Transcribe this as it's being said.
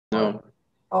No.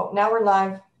 Oh, now we're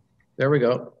live. There we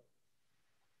go.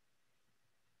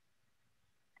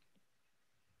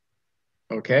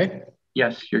 Okay.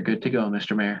 Yes, you're good to go,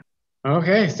 Mr. Mayor.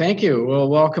 Okay, thank you. Well,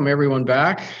 welcome everyone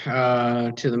back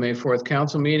to the May 4th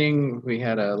Council meeting. We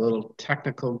had a little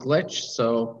technical glitch,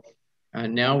 so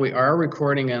now we are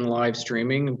recording and live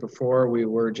streaming. Before we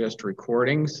were just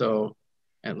recording, so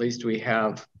at least we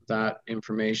have that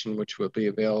information, which will be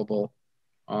available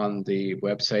on the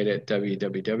website at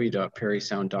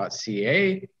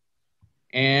www.parrysound.ca.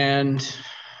 And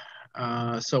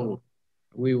so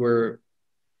we were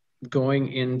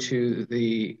going into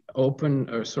the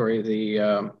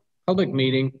public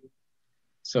meeting.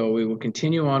 So we will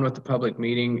continue on with the public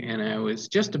meeting. And I was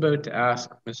just about to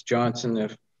ask Ms. Johnson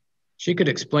if she could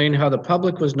explain how the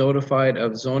public was notified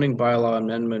of zoning bylaw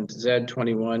amendment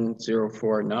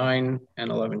Z21049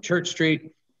 and 11 Church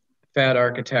Street, FAD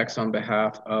Architects on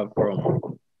behalf of Roma.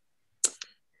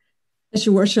 Yes,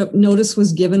 Your Worship, notice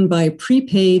was given by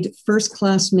prepaid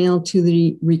first-class mail to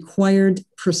the required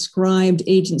prescribed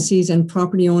agencies and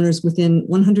property owners within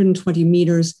 120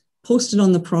 meters, posted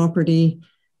on the property,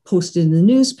 posted in the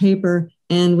newspaper,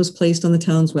 and was placed on the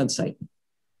town's website.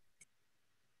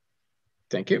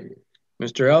 Thank you.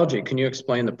 Mr. Algie, can you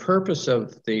explain the purpose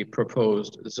of the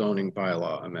proposed zoning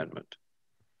bylaw amendment?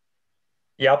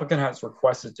 The applicant has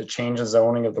requested to change the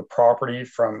zoning of the property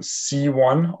from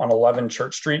C1 on 11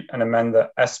 Church Street and amend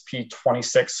the SP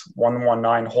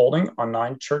 26119 holding on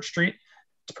 9 Church Street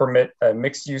to permit a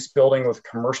mixed-use building with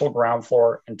commercial ground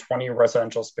floor and 20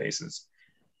 residential spaces.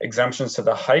 Exemptions to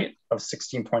the height of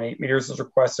 16.8 meters is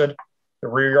requested, the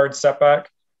rear yard setback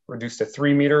reduced to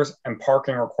 3 meters, and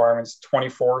parking requirements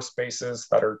 24 spaces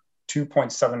that are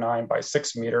 2.79 by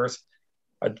 6 meters,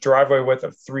 a driveway width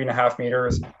of 3.5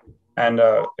 meters, and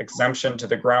exemption to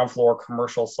the ground floor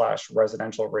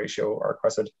commercial/residential ratio are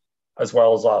requested, as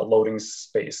well as loading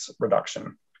space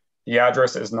reduction. The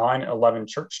address is 911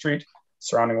 Church Street.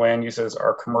 Surrounding land uses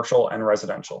are commercial and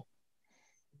residential.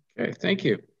 Okay, thank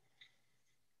you.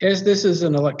 As this is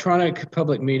an electronic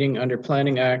public meeting under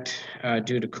Planning Act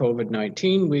due to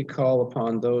COVID-19, we call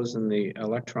upon those in the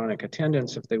electronic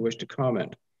attendance if they wish to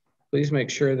comment. Please make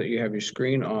sure that you have your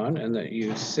screen on and that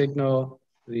you signal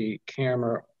the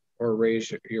camera or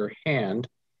raise your hand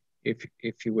if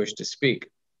you wish to speak.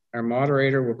 Our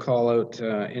moderator will call out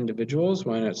individuals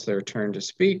when it's their turn to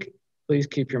speak. Please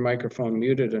keep your microphone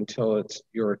muted until it's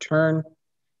your turn.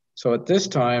 So at this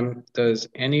time, does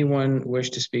anyone wish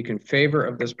to speak in favor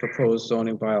of this proposed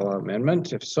zoning bylaw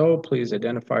amendment? If so, please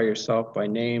identify yourself by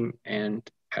name and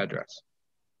address.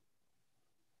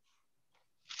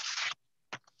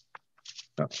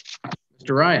 So,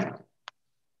 Mr. Ryan,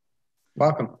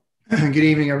 welcome. Good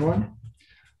evening, everyone.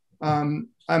 I'm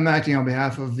acting on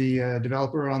behalf of the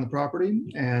developer on the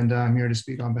property, and I'm here to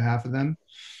speak on behalf of them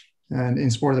and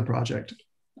in support of the project.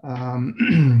 I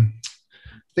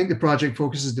think the project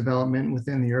focuses development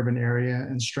within the urban area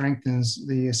and strengthens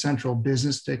the central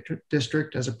business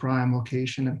district as a prime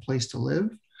location and place to live.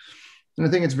 And I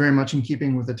think it's very much in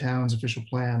keeping with the town's official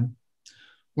plan.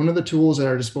 One of the tools at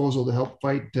our disposal to help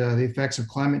fight the effects of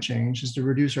climate change is to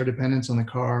reduce our dependence on the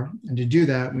car. And to do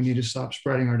that, we need to stop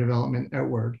spreading our development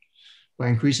outward by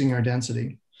increasing our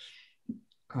density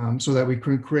so that we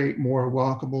can create more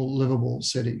walkable, livable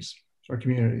cities or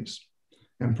communities.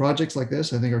 And projects like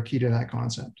this, I think, are key to that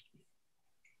concept.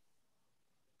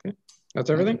 Okay, that's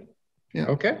everything? Yeah.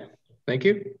 Okay, thank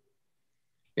you.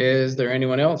 Is there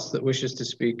anyone else that wishes to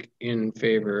speak in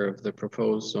favor of the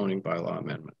proposed zoning bylaw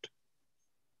amendment?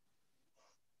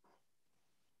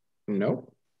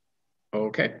 No.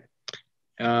 Okay.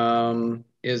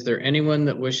 Is there anyone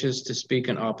that wishes to speak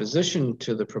in opposition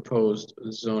to the proposed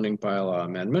zoning bylaw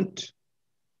amendment?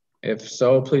 If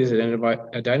so, please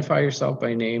identify yourself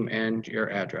by name and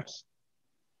your address.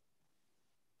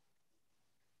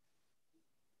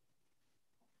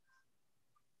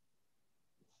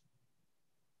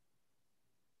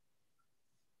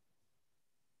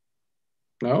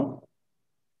 No?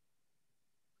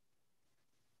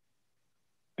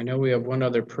 I know we have one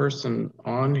other person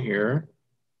on here,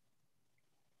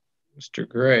 Mr.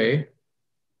 Gray.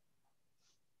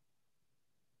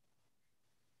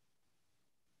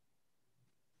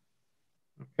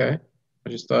 Okay, I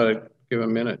just thought I'd give a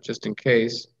minute just in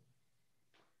case.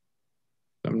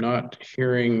 I'm not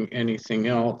hearing anything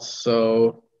else.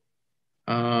 So,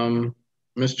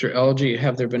 Mr. Algie,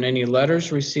 have there been any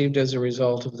letters received as a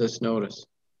result of this notice?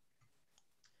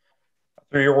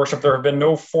 Through your worship, there have been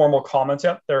no formal comments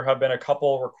yet. There have been a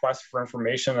couple requests for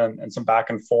information and some back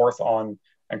and forth on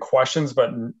and questions,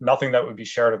 but nothing that would be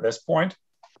shared at this point.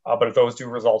 But if those do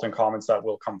result in comments, that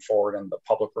will come forward in the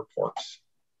public reports.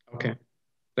 Okay,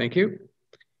 thank you.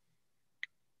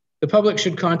 The public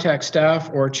should contact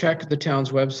staff or check the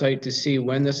town's website to see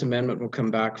when this amendment will come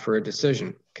back for a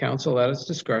decision. Council at its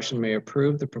discretion may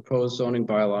approve the proposed zoning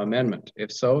bylaw amendment.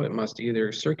 If so, it must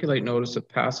either circulate notice of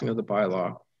passing of the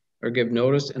bylaw or give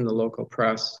notice in the local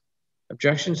press.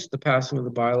 Objections to the passing of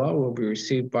the bylaw will be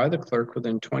received by the clerk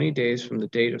within 20 days from the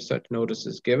date of such notice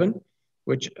is given,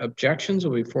 which objections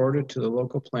will be forwarded to the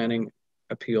local planning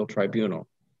appeal tribunal.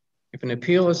 If an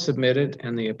appeal is submitted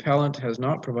and the appellant has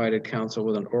not provided council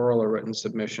with an oral or written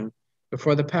submission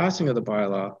before the passing of the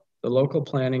bylaw, the local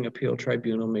planning appeal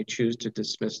tribunal may choose to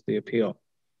dismiss the appeal.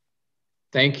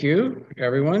 Thank you,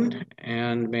 everyone.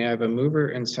 And may I have a mover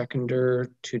and seconder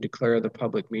to declare the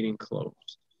public meeting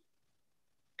closed?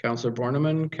 Councillor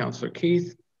Borneman, Councillor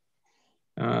Keith,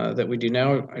 that we do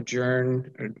now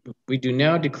adjourn. We do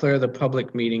now declare the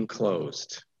public meeting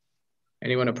closed.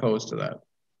 Anyone opposed to that?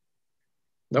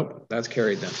 Nope, that's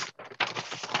carried then.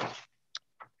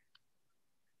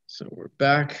 So we're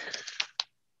back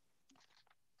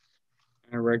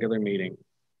in a regular meeting.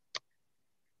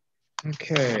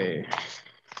 Okay.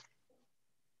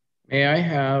 May I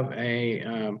have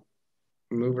a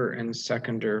mover and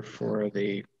seconder for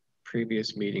the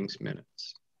previous meeting's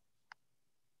minutes?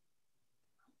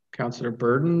 Councillor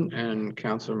Burden and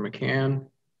Councillor McCann,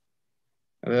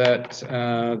 that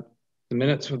the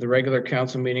minutes of the regular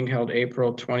council meeting held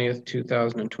April 20th,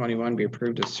 2021 be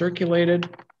approved as circulated.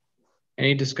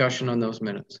 Any discussion on those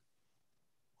minutes?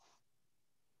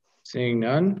 Seeing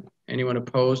none. Anyone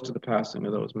opposed to the passing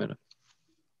of those minutes?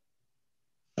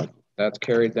 Oh, that's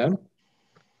carried then.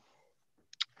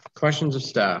 Questions of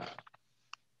staff?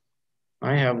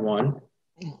 I have one.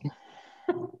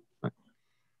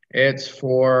 It's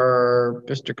for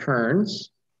Mr.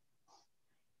 Kearns.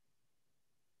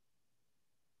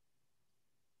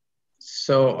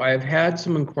 So I've had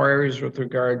some inquiries with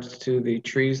regards to the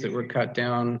trees that were cut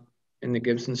down in the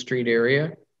Gibson Street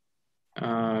area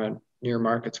near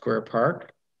Market Square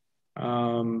Park.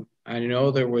 I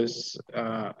know there was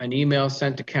an email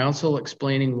sent to council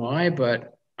explaining why,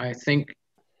 but I think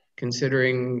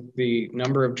considering the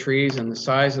number of trees and the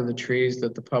size of the trees,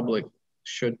 that the public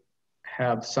should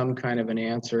have some kind of an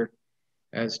answer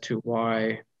as to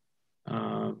why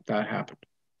that happened.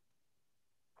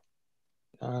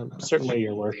 Certainly,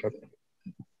 Your Worship.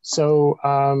 So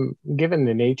given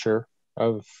the nature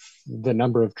of the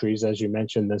number of trees, as you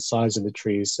mentioned, the size of the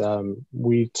trees,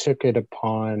 we took it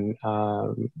upon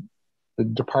the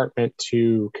department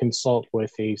to consult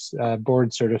with a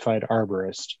board certified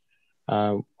arborist.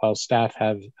 While staff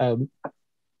have a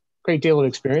great deal of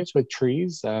experience with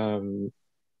trees, and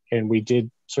we did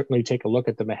certainly take a look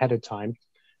at them ahead of time,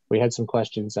 we had some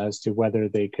questions as to whether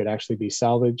they could actually be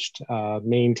salvaged,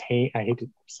 maintained. I hate to,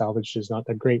 salvaged is not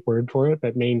a great word for it,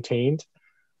 but maintained,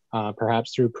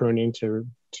 perhaps through pruning to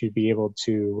be able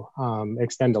to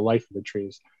extend the life of the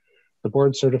trees. The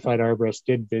board certified arborist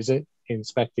did visit,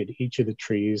 inspected each of the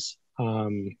trees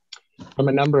from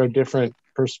a number of different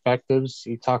perspectives.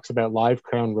 He talks about live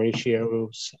crown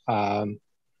ratios,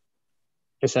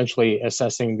 essentially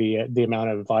assessing the amount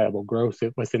of viable growth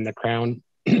within the crown.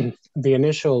 The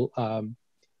initial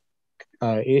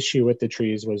issue with the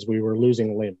trees was we were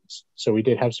losing limbs. So we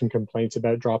did have some complaints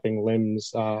about dropping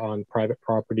limbs on private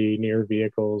property, near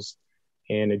vehicles,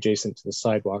 and adjacent to the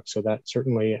sidewalk. So that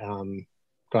certainly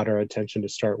got our attention to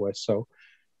start with. So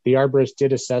the arborist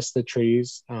did assess the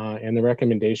trees, and the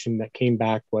recommendation that came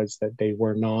back was that they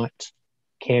were not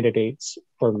candidates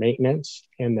for maintenance,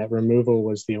 and that removal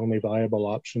was the only viable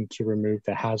option to remove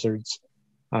the hazards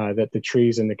that the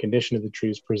trees and the condition of the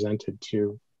trees presented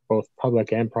to both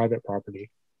public and private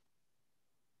property.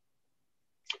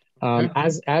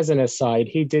 As an aside,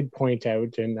 he did point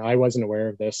out, and I wasn't aware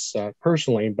of this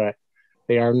personally, but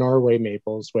they are Norway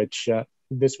maples, which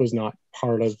this was not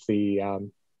part of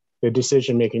the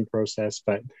decision-making process,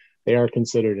 but they are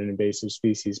considered an invasive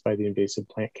species by the Invasive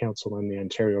Plant Council and the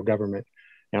Ontario government.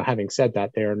 Now, having said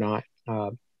that, they are not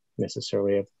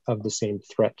necessarily of the same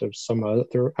threat of some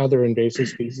other invasive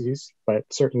species, but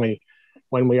certainly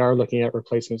when we are looking at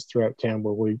replacements throughout town,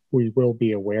 we will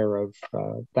be aware of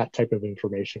that type of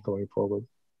information going forward.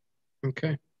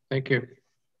 Okay, thank you.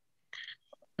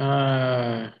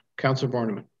 Councillor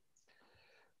Borneman.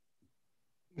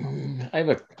 I have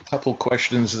a couple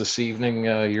questions this evening,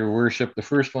 Your Worship. The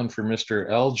first one for Mr.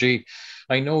 Elgie.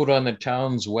 I note on the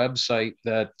town's website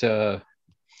that the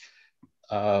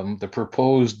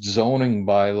proposed zoning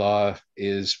bylaw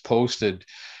is posted.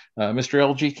 Mr.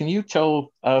 Elgie, can you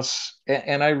tell us,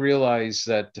 and I realize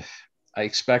that I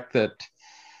expect that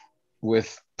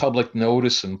with public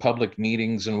notice and public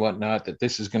meetings and whatnot, that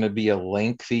this is going to be a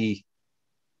lengthy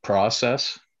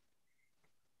process?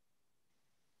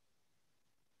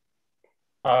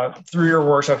 Through your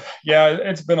worship, yeah,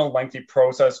 it's been a lengthy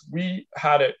process. We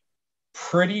had it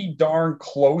pretty darn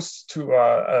close to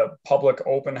a public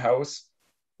open house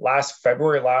last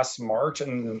February, last March,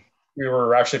 and we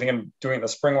were actually thinking of doing it the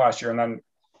spring last year, and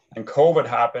COVID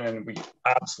happened, and we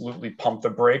absolutely pumped the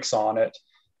brakes on it.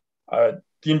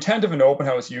 The intent of an open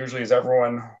house usually is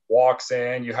everyone walks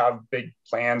in, you have big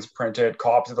plans printed,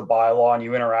 copies of the bylaw, and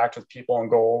you interact with people and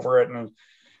go over it, and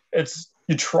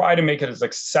you try to make it as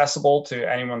accessible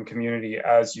to anyone in the community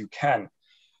as you can.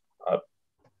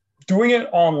 Doing it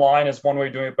online is one way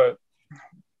of doing it,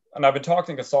 and I've been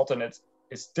talking to a consultant,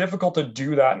 it's difficult to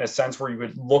do that in a sense where you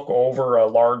would look over a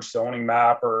large zoning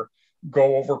map or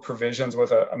go over provisions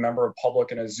with a member of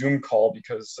public in a Zoom call,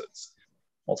 because it's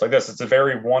like this, it's a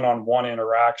very one-on-one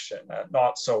interaction,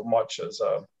 not so much as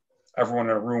everyone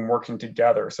in a room working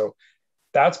together. So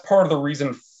that's part of the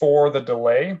reason for the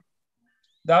delay.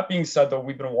 That being said, though,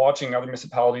 we've been watching other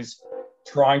municipalities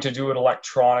trying to do it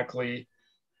electronically,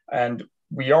 and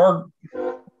we are,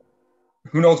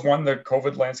 who knows when the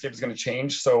COVID landscape is going to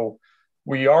change. So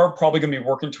we are probably going to be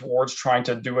working towards trying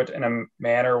to do it in a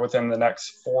manner within the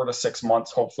next 4 to 6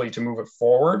 months, hopefully, to move it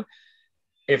forward.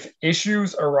 If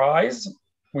issues arise,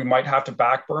 we might have to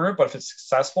backburn it, but if it's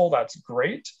successful, that's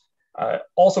great.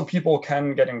 Also, people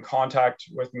can get in contact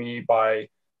with me by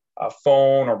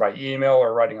phone or by email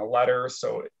or writing a letter.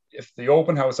 So if the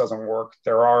open house doesn't work,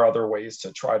 there are other ways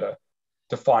to try to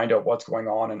find out what's going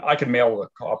on, and I can mail a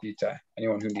copy to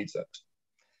anyone who needs it.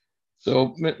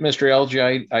 So, Mr.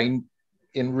 LG, I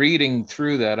in reading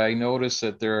through that, I noticed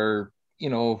that there are,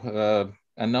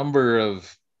 a number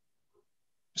of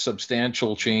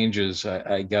substantial changes,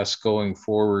 I guess, going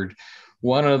forward.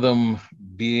 One of them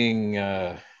being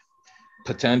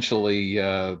potentially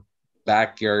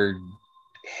backyard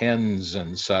hens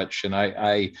and such. And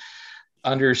I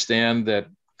understand that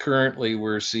currently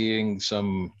we're seeing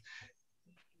some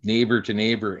neighbor to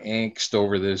neighbor angst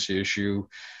over this issue.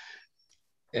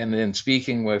 And then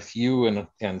speaking with you and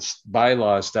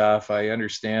bylaw staff, I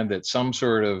understand that some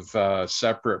sort of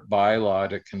separate bylaw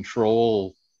to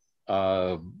control,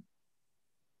 to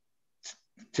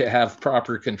have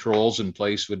proper controls in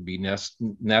place would be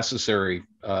necessary.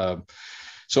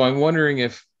 So I'm wondering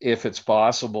if it's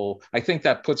possible. I think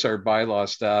that puts our bylaw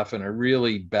staff in a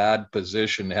really bad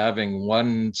position, having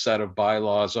one set of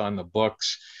bylaws on the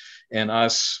books and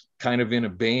us kind of in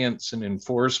abeyance and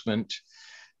enforcement.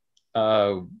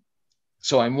 So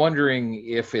I'm wondering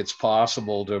if it's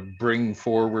possible to bring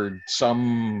forward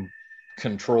some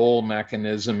control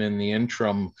mechanism in the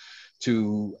interim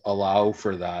to allow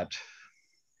for that.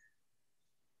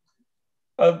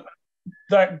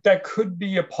 That could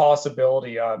be a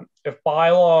possibility. If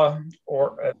bylaw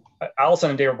or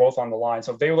Allison and Dave are both on the line,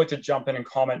 so if they would like to jump in and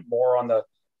comment more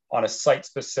on a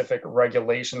site-specific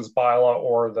regulations bylaw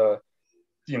or the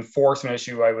enforcement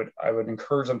issue, I would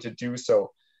encourage them to do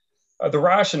so. The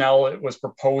rationale it was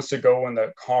proposed to go in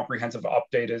the comprehensive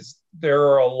update is there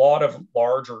are a lot of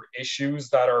larger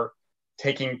issues that are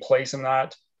taking place in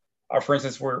that. For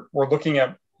instance, we're looking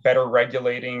at better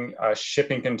regulating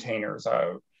shipping containers.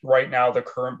 Right now, the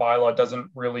current bylaw doesn't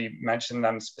really mention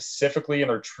them specifically, and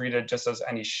they're treated just as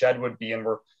any shed would be, and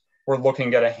we're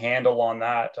looking at a handle on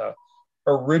that.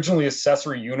 Originally,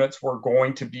 accessory units were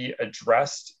going to be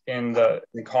addressed in the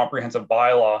comprehensive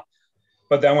bylaw,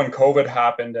 but then when COVID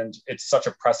happened and it's such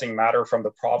a pressing matter from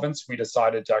the province, we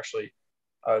decided to actually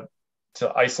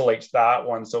to isolate that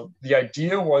one. So the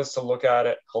idea was to look at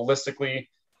it holistically,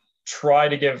 try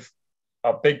to give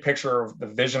a big picture of the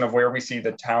vision of where we see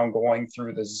the town going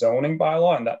through the zoning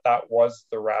bylaw, and that was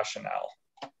the rationale.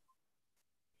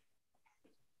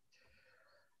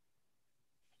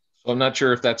 So I'm not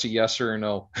sure if that's a yes or a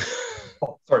no.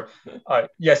 Oh, sorry.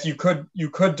 Yes, you could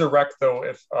direct, though,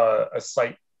 if a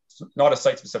site, not a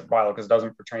site-specific bylaw because it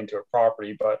doesn't pertain to a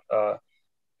property, but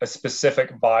a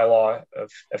specific bylaw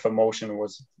if a motion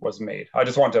was made. I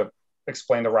just want to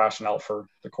explain the rationale for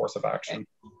the course of action.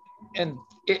 And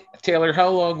Taylor, how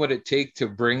long would it take to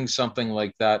bring something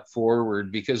like that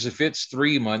forward? Because if it's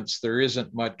 3 months, there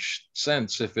isn't much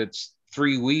sense. If it's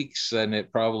 3 weeks, then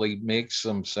it probably makes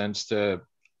some sense to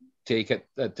take it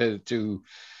to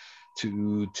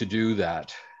do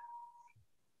that.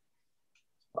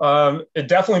 It'd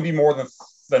definitely be more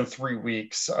than 3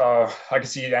 weeks. I could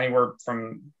see anywhere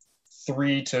from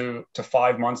 3 to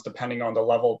 5 months, depending on the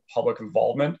level of public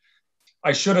involvement.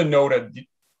 I should have noted,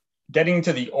 getting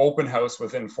to the open house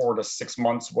within 4 to 6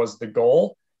 months was the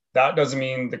goal. That doesn't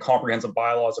mean the comprehensive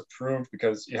bylaw is approved,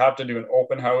 because you have to do an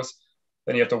open house,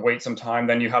 then you have to wait some time,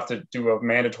 then you have to do a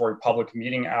mandatory public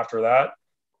meeting after that.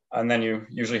 and then you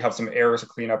usually have some errors to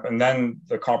clean up, and then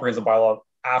the comprehensive bylaw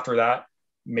after that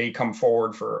may come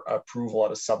forward for approval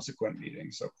at a subsequent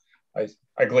meeting. So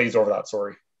I glazed over that,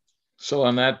 sorry. So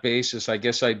on that basis, I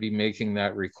guess I'd be making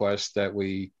that request that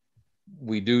we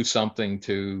do something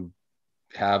to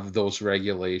have those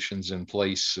regulations in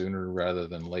place sooner rather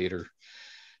than later.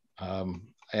 And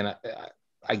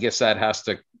I guess that has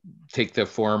to take the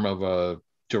form of a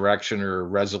direction or a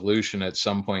resolution at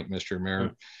some point, Mr.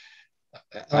 Mayor.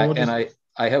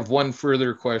 I have one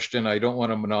further question. I don't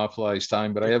want to monopolize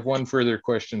time, but I have one further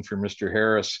question for Mr.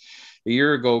 Harris. A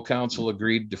year ago, council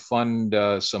agreed to fund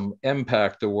some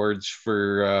impact awards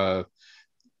for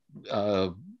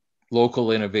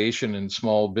local innovation and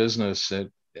small business.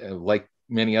 Like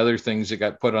many other things that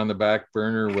got put on the back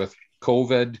burner with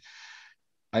COVID.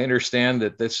 I understand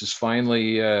that this is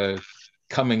finally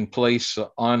coming place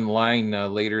online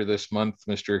later this month.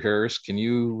 Mr. Harris, can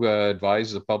you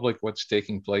advise the public what's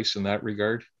taking place in that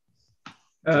regard?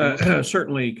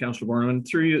 Certainly, Councillor Borneman,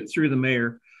 through the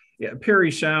mayor. Yeah,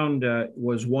 Parry Sound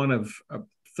was one of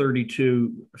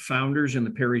 32 founders in the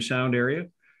Parry Sound area.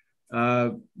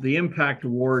 The Impact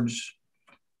Awards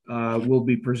will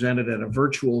be presented at a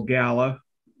virtual gala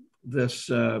this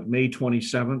May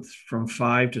 27th from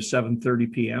 5 to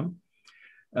 7:30 p.m.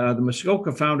 The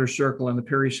Muskoka Founder Circle and the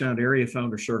Parry Sound Area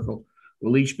Founder Circle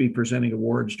will each be presenting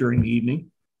awards during the evening.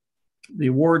 The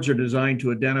awards are designed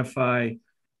to identify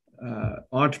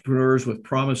entrepreneurs with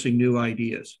promising new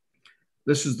ideas.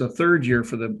 This is the third year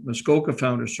for the Muskoka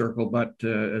Founder Circle, but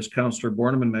as Councillor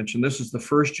Borneman mentioned, this is the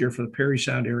first year for the Parry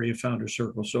Sound Area Founder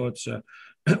Circle. So it's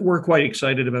we're quite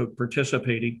excited about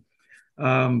participating.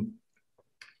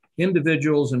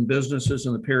 Individuals and businesses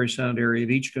in the Parry Sound area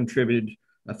have each contributed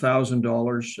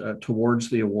 $1,000 towards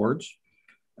the awards.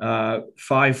 5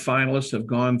 finalists have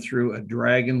gone through a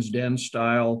Dragon's Den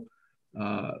style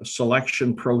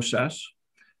selection process.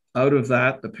 Out of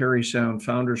that, the Parry Sound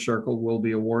Founder Circle will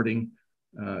be awarding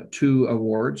 2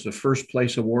 awards. The first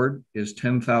place award is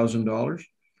 $10,000.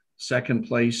 Second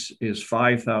place is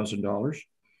 $5,000.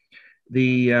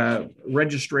 The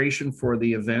registration for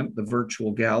the event, the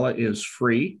virtual gala, is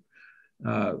free.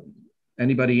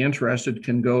 Anybody interested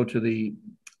can go to the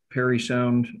Parry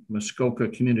Sound Muskoka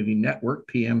Community Network,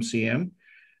 PMCN,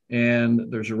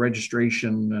 and there's a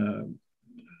registration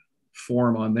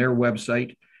form on their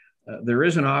website. There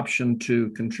is an option to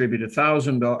contribute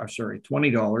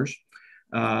 $20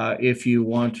 if you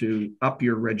want to up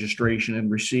your registration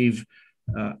and receive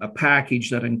a package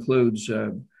that includes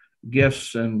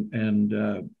gifts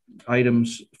and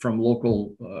items from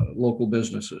local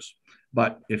businesses.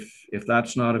 But if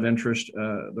that's not of interest,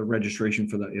 the registration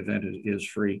for the event is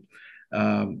free.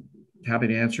 Happy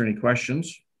to answer any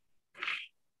questions.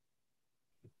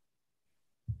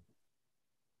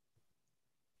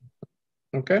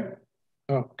 Okay.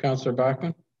 Oh, Councillor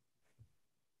Bachman.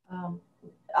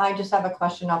 I just have a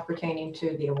question not pertaining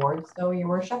to the awards, though, Your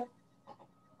Worship.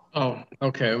 Oh,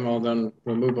 okay. Well, then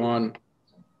we'll move on.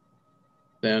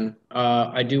 Then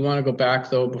I do want to go back,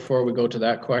 though, before we go to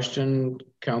that question.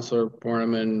 Councillor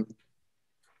Borneman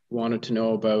wanted to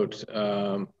know about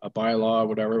a bylaw,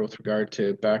 whatever, with regard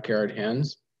to backyard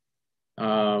hens.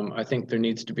 I think there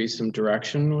needs to be some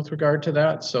direction with regard to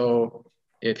that. So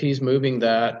if he's moving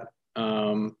that,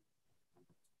 can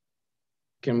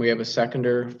we have a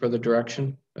seconder for the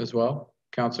direction as well?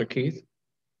 Councillor Keith?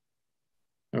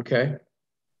 Okay.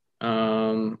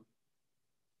 Allison,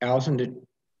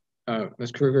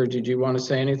 Ms. Kruger, did you want to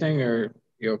say anything, or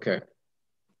you okay?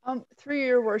 Through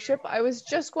your worship, I was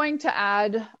just going to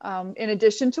add, in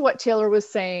addition to what Taylor was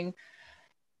saying,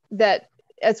 that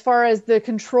as far as the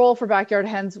control for backyard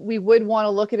hens, we would want to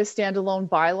look at a standalone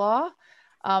bylaw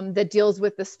that deals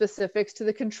with the specifics to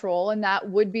the control, and that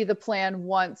would be the plan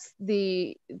once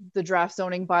the draft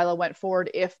zoning bylaw went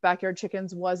forward, if backyard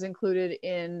chickens was included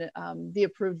in the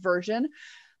approved version.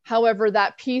 However,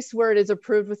 that piece where it is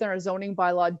approved within our zoning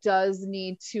bylaw does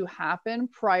need to happen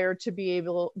prior to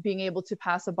being able to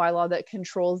pass a bylaw that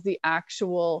controls the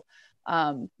actual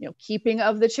keeping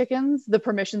of the chickens. The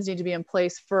permissions need to be in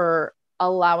place for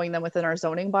allowing them within our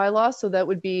zoning bylaw. So that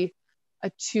would be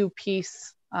a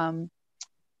 2-piece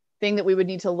thing that we would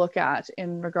need to look at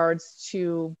in regards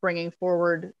to bringing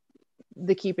forward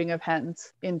the keeping of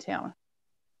hens in town.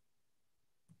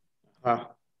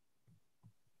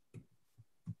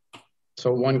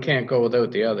 So one can't go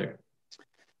without the other.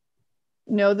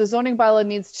 No, the zoning bylaw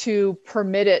needs to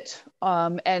permit it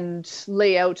and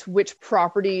lay out which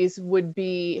properties would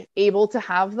be able to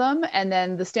have them. And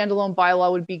then the standalone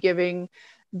bylaw would be giving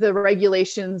the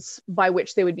regulations by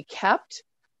which they would be kept.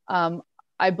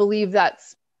 I believe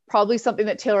that's probably something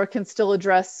that Taylor can still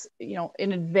address, you know,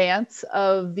 in advance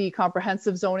of the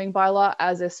comprehensive zoning bylaw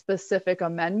as a specific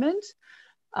amendment.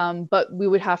 But we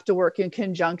would have to work in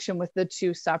conjunction with the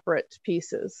two separate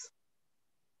pieces.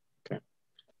 Okay.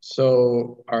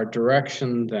 So our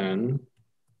direction then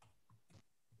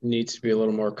needs to be a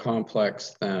little more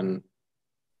complex than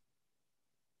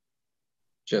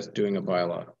just doing a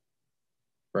bylaw,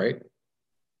 right?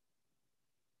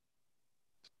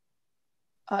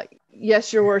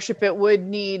 Yes, Your Worship, it would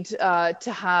need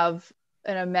to have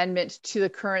an amendment to the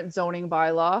current zoning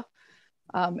bylaw.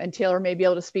 And Taylor may be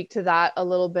able to speak to that a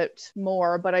little bit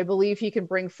more, but I believe he can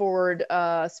bring forward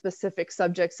specific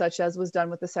subjects such as was done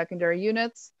with the secondary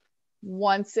units.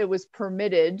 Once it was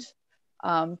permitted,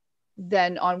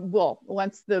 then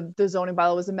once the zoning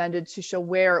bylaw was amended to show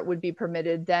where it would be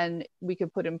permitted, then we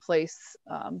could put in place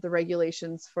the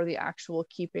regulations for the actual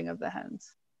keeping of the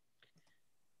hens.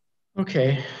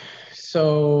 Okay,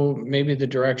 so maybe the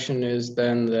direction is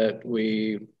then that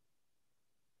we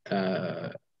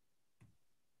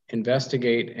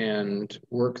investigate and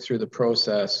work through the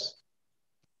process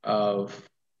of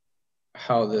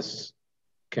how this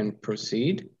can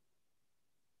proceed.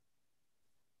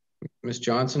 Ms.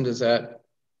 Johnson, does that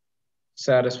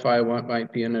satisfy what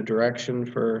might be in a direction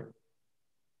for?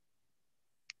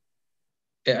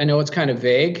 I know it's kind of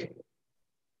vague.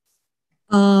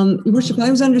 Your Worship, I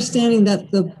was understanding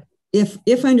that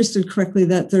if I understood correctly,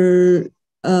 that there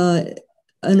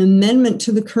an amendment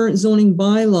to the current zoning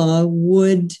bylaw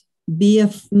would be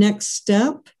a next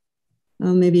step.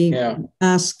 Maybe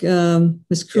ask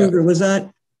Ms. Kruger. Was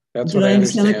that? That's did what I I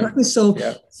understand that correctly? So,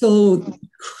 so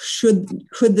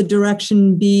could the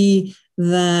direction be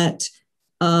that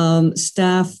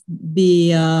staff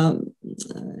be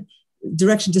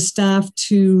direction to staff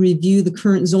to review the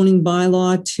current zoning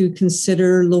bylaw to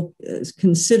consider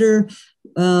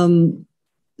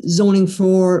zoning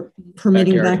for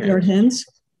permitting backyard hens?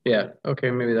 Yeah, okay,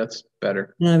 maybe that's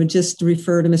better. And I would just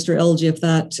refer to Mr. Elgie if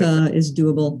that is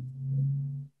doable.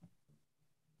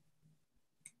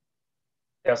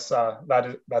 Yes,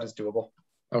 that is doable.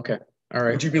 Okay, all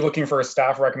right. Would you be looking for a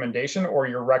staff recommendation, or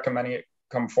you're recommending it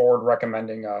come forward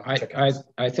recommending chickens?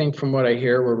 I think from what I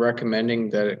hear, we're recommending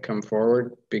that it come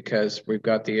forward because we've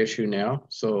got the issue now.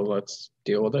 So let's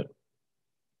deal with it.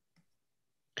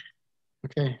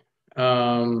 Okay.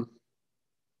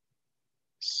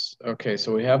 Okay,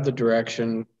 so we have the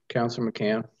direction. Councillor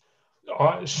McCann.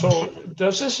 So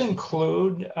does this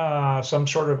include some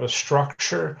sort of a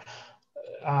structure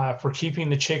for keeping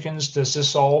the chickens? Does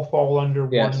this all fall under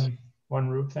one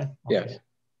roof then? Okay. Yes,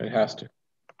 it has to.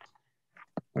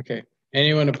 Okay.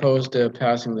 Anyone opposed to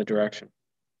passing the direction?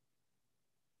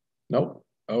 Nope.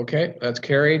 Okay, that's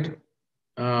carried.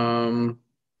 Councillor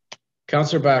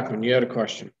Backman, you had a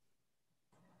question.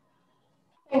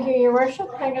 Thank you, Your Worship.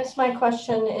 I guess my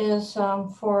question is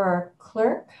for our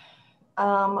clerk.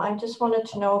 I just wanted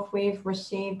to know if we've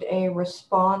received a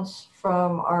response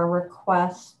from our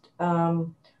request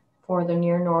for the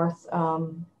Near North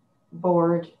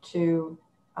board to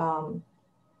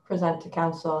present to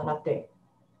council an update.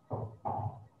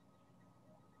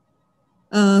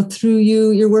 Through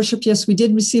you, Your Worship, yes, we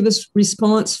did receive a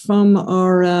response from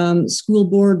our school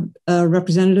board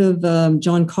representative,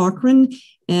 John Cochran.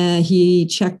 He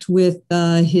checked with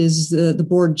the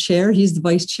board chair, he's the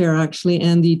vice chair actually,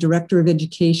 and the director of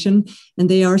education, and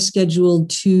they are scheduled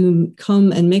to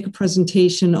come and make a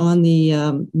presentation on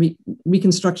the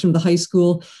reconstruction of the high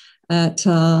school at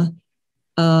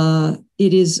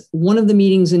it is one of the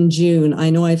meetings in June. I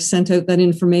know I've sent out that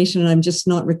information and I'm just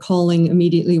not recalling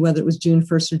immediately whether it was June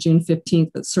 1st or June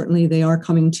 15th, but certainly they are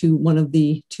coming to one of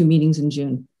the 2 meetings in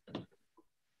June.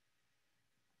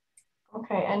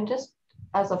 Okay, and just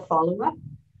as a follow-up,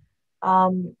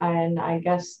 and I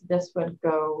guess this would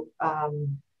go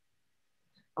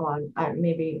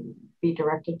maybe be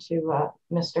directed to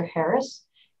Mr. Harris.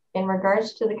 In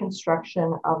regards to the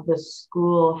construction of the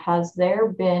school, has there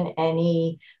been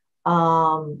any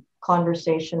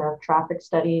conversation of traffic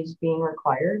studies being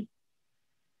required?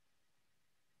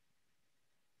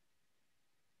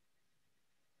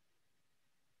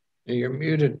 You're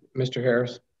muted, Mr.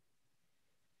 Harris.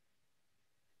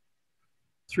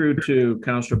 Through to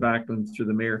Councillor Backman, through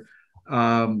the mayor.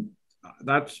 I'm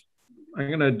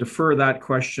going to defer that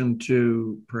question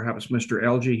to perhaps Mr.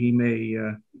 Elgie. He may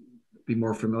be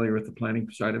more familiar with the planning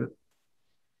side of it.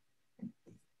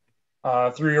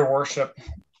 Through your worship,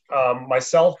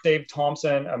 myself, Dave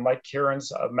Thompson, and Mike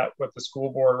Kierans met with the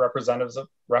school board representatives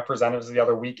the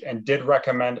other week and did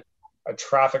recommend a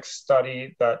traffic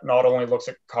study that not only looks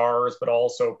at cars, but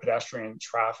also pedestrian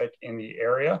traffic in the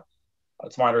area.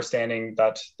 It's my understanding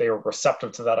that they were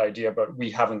receptive to that idea, but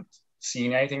we haven't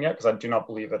seen anything yet because I do not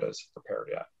believe it is prepared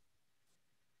yet.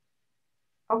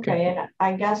 Okay, and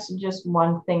I guess just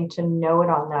one thing to note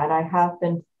on that, I have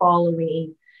been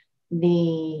following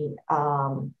the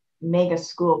mega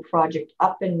school project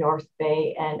up in North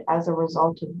Bay, and as a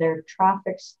result of their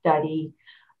traffic study,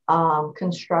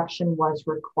 construction was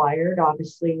required.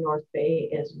 Obviously, North Bay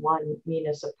is one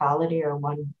municipality or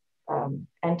one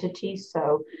entity,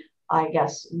 so I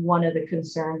guess one of the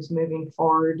concerns moving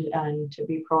forward and to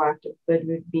be proactive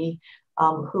would be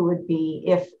who would be,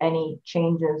 if any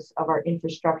changes of our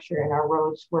infrastructure and our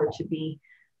roads were to be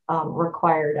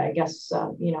required. I guess,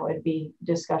 you know, it'd be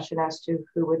discussion as to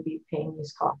who would be paying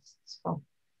these costs. So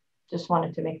just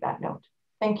wanted to make that note.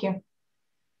 Thank you.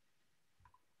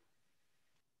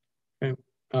 Okay.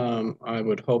 I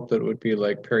would hope that it would be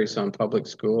like Parry Sound Public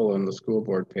School and the school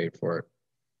board paid for it.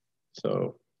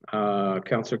 So,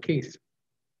 Councillor Keith.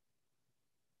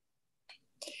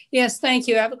 Yes, thank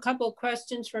you. I have a couple of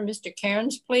questions for Mr.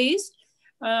 Cairns, please.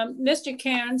 Mr.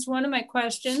 Cairns, one of my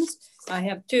questions, I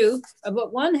have two,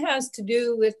 but one has to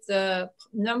do with the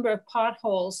number of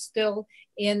potholes still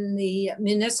in the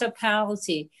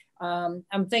municipality.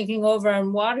 I'm thinking over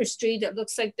on Water Street, it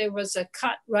looks like there was a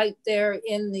cut right there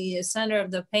in the center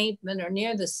of the pavement or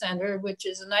near the center, which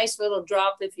is a nice little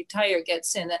drop if your tire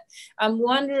gets in it. I'm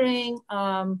wondering,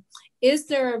 is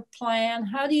there a plan?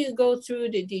 How do you go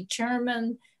through to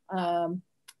determine a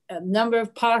number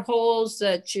of potholes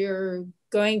that you're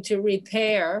going to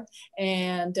repair,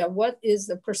 and what is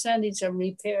the percentage of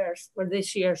repairs for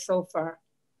this year so far?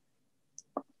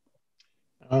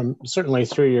 Certainly,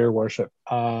 through your worship.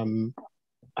 I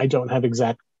don't have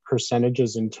exact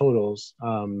percentages and totals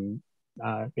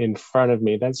in front of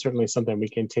me. That's certainly something we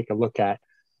can take a look at.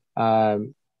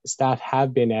 Staff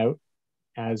have been out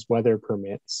as weather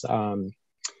permits,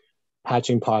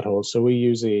 patching potholes. So we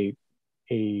use a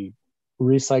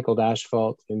recycled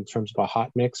asphalt in terms of a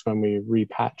hot mix when we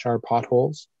repatch our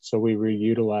potholes. So we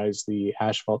reutilize the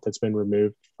asphalt that's been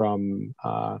removed from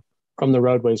the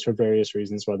roadways for various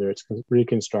reasons, whether it's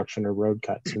reconstruction or road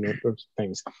cuts and those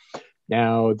things.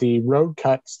 Now, the road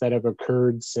cuts that have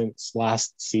occurred since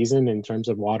last season in terms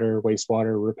of water,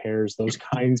 wastewater repairs, those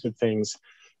kinds of things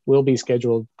will be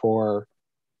scheduled for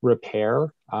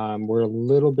repair. We're a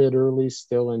little bit early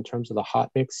still in terms of the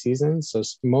hot mix season. So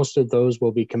most of those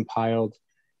will be compiled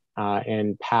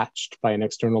and patched by an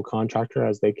external contractor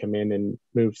as they come in and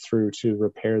move through to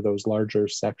repair those larger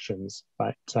sections.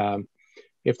 But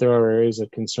if there are areas of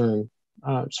concern,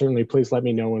 certainly please let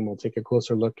me know and we'll take a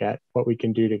closer look at what we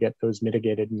can do to get those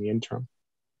mitigated in the interim.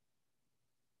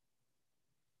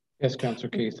 Yes, Councillor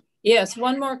Keith. Yes,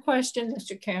 one more question,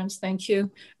 Mr. Cairns. Thank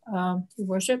you, Your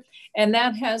Worship. And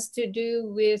that has to do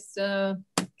with the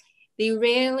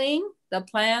railing, the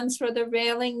plans for the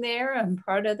railing there and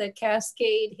part of the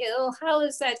Cascade Hill. How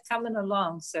is that coming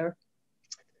along, sir?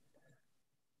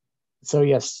 So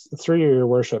yes, through your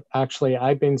worship, actually,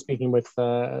 I've been speaking with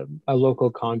a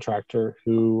local contractor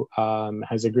who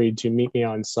has agreed to meet me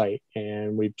on site,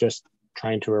 and we've just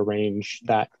trying to arrange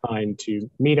that time to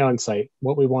meet on site.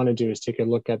 What we want to do is take a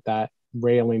look at that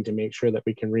railing to make sure that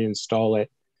we can reinstall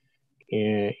it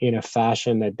in a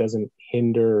fashion that doesn't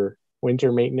hinder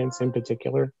winter maintenance in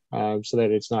particular, so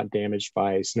that it's not damaged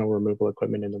by snow removal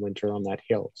equipment in the winter on that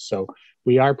hill. So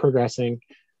we are progressing,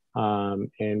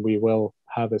 and we will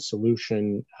have a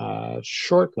solution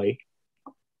shortly.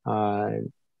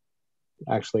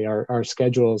 Actually, our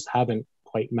schedules haven't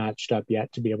quite matched up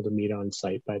yet to be able to meet on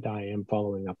site, but I am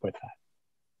following up with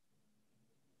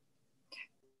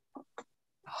that.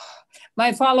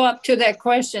 My follow-up to that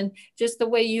question, just the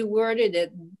way you worded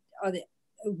it,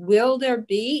 will there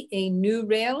be a new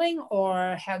railing,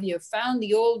 or have you found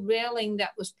the old railing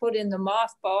that was put in the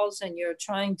mothballs and you're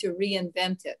trying to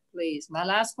reinvent it, please? My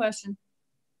last question.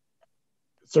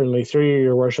 Certainly, through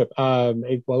your worship.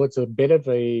 Well, it's a bit of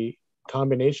a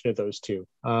combination of those two.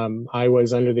 I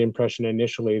was under the impression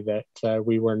initially that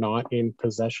we were not in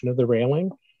possession of the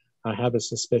railing. I have a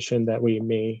suspicion that we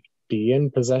may be in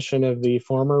possession of the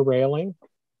former railing.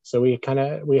 So we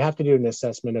have to do an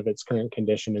assessment of its current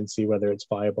condition and see whether it's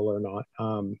viable or not.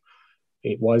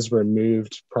 It was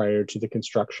removed prior to the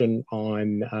construction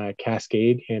on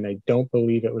Cascade, and I don't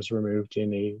believe it was removed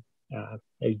in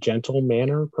a gentle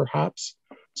manner, perhaps.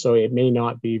 So it may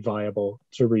not be viable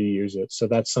to reuse it. So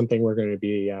that's something we're going to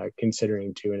be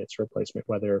considering too in its replacement,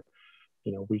 whether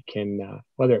we can,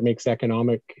 whether it makes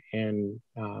economic and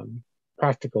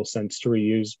practical sense to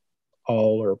reuse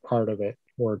all or part of it,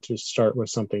 or to start with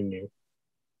something new.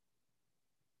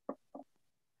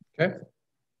 Okay.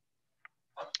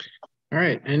 All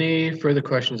right. Any further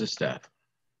questions of staff?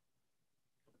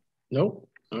 Nope.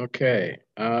 Okay.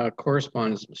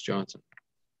 Correspondence, Ms. Johnson.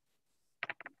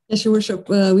 Yes, Your Worship.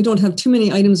 We don't have too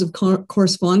many items of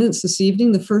correspondence this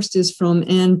evening. The first is from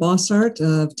Anne Bossart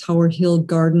of Tower Hill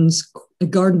Gardeners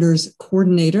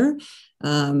Coordinator.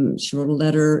 She wrote a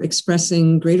letter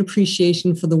expressing great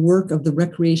appreciation for the work of the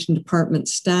Recreation Department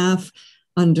staff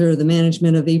under the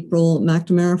management of April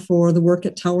McNamara for the work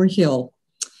at Tower Hill,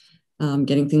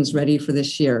 getting things ready for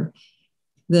this year.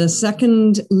 The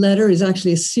second letter is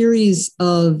actually a series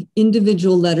of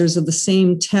individual letters of the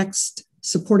same text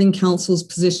supporting council's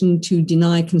position to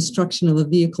deny construction of a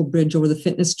vehicle bridge over the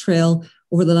fitness trail.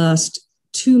 Over the last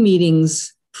 2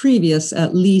 meetings previous,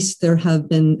 at least, there have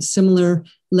been similar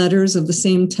letters of the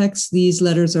same text. These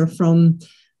letters are from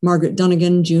Margaret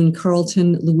Dunnigan, June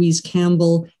Carlton, Louise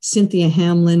Campbell, Cynthia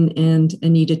Hamlin, and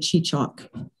Anita Chichok.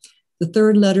 The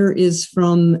third letter is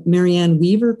from Marianne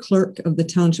Weaver, clerk of the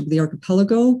Township of the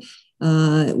Archipelago,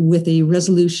 with a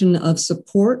resolution of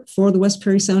support for the West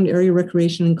Parry Sound Area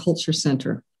Recreation and Culture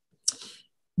Center.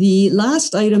 The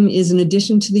last item is an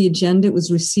addition to the agenda. It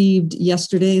was received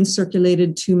yesterday and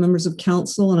circulated to members of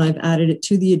council, and I've added it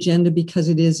to the agenda because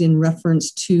it is in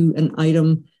reference to an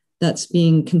item that's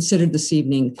being considered this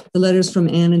evening. The letters from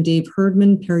Anne and Dave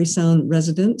Herdman, Parry Sound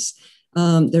residents,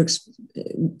 their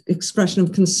expression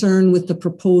of concern with the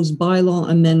proposed bylaw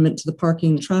amendment to the parking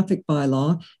and traffic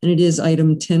bylaw, and it is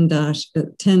item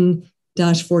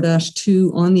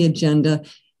 10-4-2 on the agenda.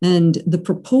 And the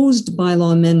proposed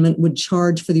bylaw amendment would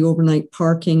charge for the overnight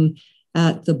parking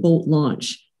at the boat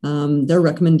launch. Their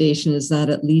recommendation is that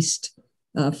at least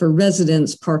for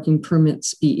residents, parking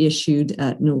permits be issued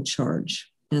at no charge.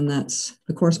 And that's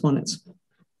the correspondence.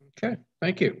 Okay,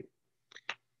 thank you.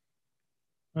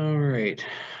 All right,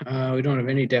 we don't have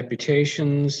any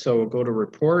deputations, so we'll go to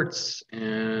reports.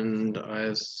 And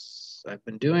as I've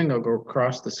been doing, I'll go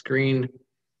across the screen.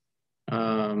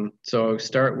 So I'll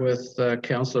start with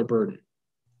Councillor Burden.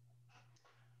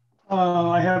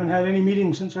 I haven't had any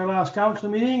meetings since our last council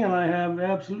meeting, and I have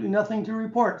absolutely nothing to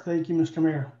report. Thank you, Mr.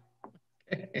 Mayor.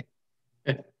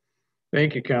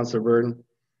 Thank you, Councillor Burden.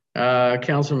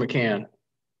 Councillor McCann.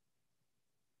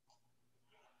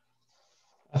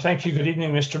 Thank you. Good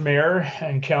evening, Mr. Mayor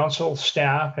and council,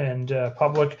 staff, and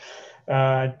public.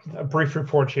 A brief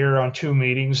report here on 2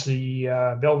 meetings. The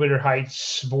Belvedere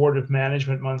Heights Board of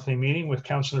Management monthly meeting with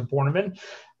Councillor Borneman.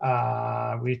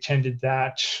 We attended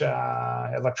that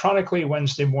electronically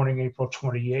Wednesday morning, April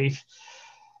 28th.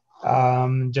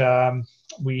 And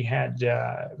we had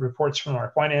reports from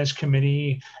our finance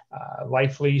committee,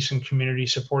 life lease and community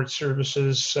support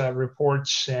services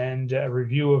reports, and a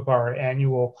review of our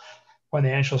annual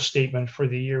financial statement for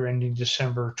the year ending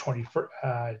December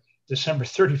 31st,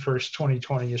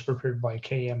 2020, as prepared by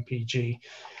KMPG.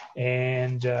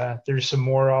 And there's some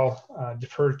more I'll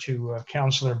defer to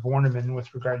Councillor Borneman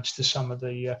with regards to some of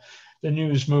the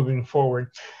news moving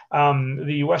forward.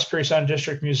 The West Parry Sound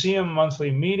District Museum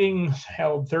monthly meeting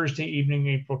held Thursday evening,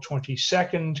 April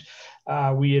 22nd.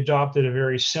 We adopted a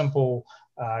very simple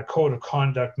code of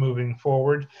conduct moving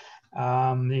forward.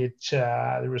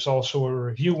 There was also a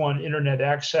review on internet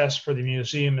access for the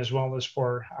museum as well as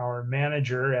for our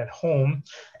manager at home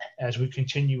as we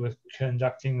continue with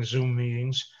conducting Zoom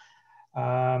meetings.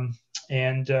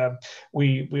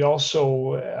 We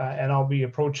also, and I'll be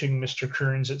approaching Mr.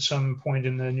 Kearns at some point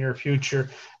in the near future,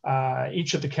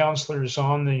 each of the councillors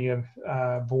on the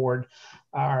board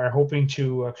are hoping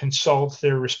to consult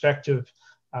their respective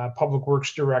public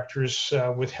works directors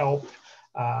with help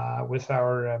with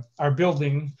our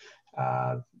building,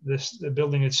 the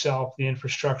building itself, the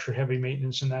infrastructure, heavy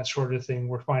maintenance, and that sort of thing.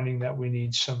 We're finding that we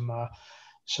need some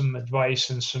advice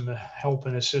and some help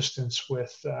and assistance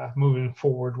with moving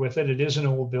forward with it. It is an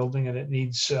old building and it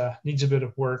needs a bit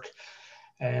of work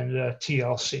and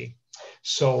TLC.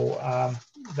 So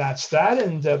that's that,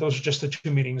 and those are just the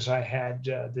 2 meetings I had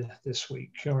this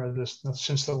week, or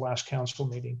since the last council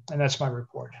meeting, and that's my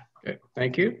report. Okay,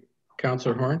 thank you.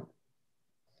 Councillor Horn.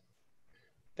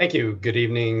 Thank you. Good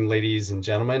evening, ladies and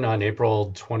gentlemen. On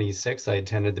April 26th, I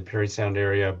attended the Parry Sound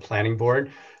Area Planning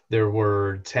Board. There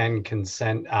were 10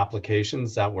 consent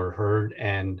applications that were heard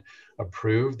and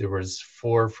approved. There was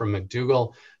 4 from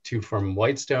McDougall, 2 from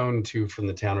Whitestone, 2 from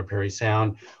the town of Parry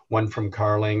Sound, 1 from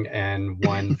Carling, and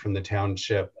 1 from the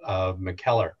township of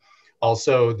McKellar.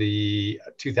 Also, the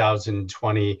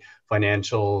 2020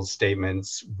 financial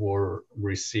statements were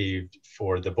received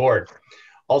for the board.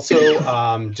 Also,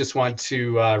 just want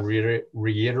to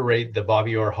reiterate the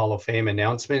Bobby Orr Hall of Fame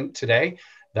announcement today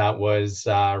that was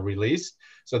released.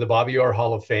 So the Bobby Orr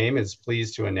Hall of Fame is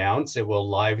pleased to announce it will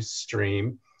live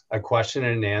stream a question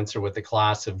and answer with the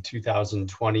class of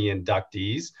 2020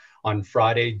 inductees on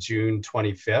Friday, June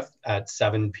 25th at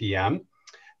 7 p.m.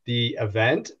 The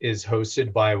event is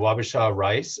hosted by Wabasha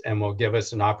Rice and will give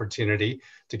us an opportunity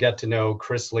to get to know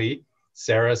Chris Lee,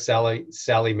 Sarah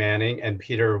Sally Manning, and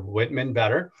Peter Whitman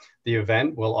better. The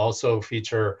event will also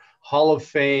feature Hall of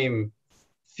Fame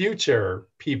future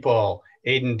people,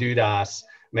 Aidan Dudas,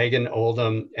 Megan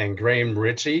Oldham, and Graham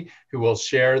Ritchie, who will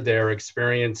share their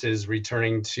experiences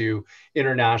returning to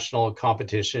international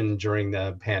competition during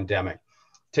the pandemic.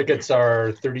 Tickets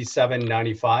are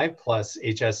 $37.95 plus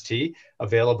HST,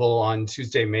 available on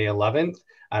Tuesday, May 11th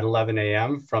at 11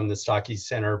 a.m. from the Stocky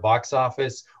Center box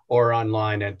office or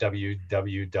online at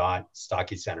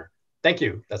www.stockycenter. Thank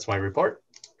you. That's my report.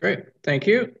 Great. Thank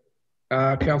you.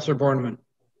 Councillor Borneman.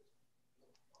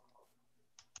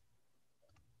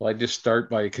 Well, I just start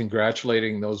by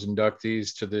congratulating those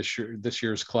inductees to this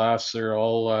year's class. They're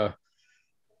all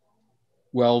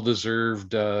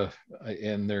well-deserved and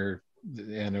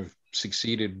have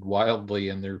succeeded wildly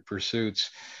in their pursuits.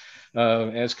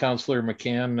 As Councillor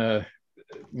McCann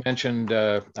mentioned,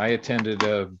 I attended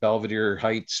a Belvedere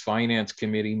Heights Finance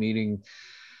Committee meeting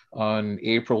on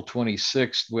April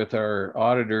 26th with our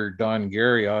auditor, Don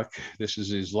Garriock. This is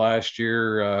his last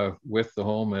year with the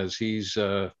home as he's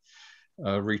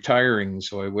retiring,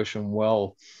 so I wish him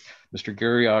well. Mr.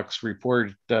 Garriock's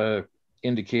report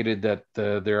indicated that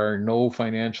there are no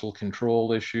financial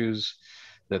control issues,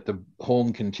 that the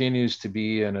home continues to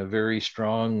be in a very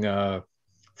strong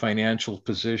financial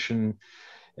position,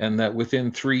 and that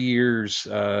within 3 years,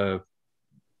 the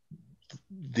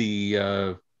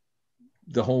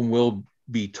home will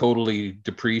be totally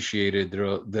depreciated.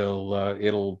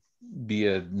 It'll be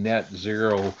a net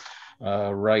zero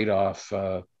write-off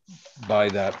by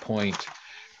that point.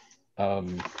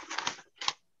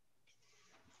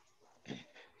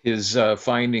 His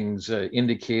findings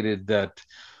indicated that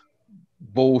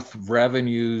both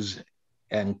revenues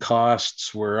and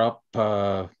costs were up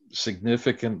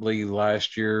significantly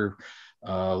last year,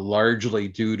 largely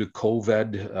due to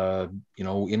COVID,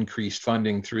 increased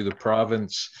funding through the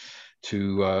province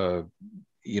to,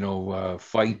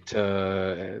 fight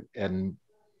and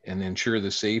ensure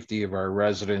the safety of our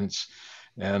residents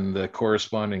and the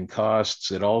corresponding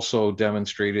costs. It also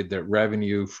demonstrated that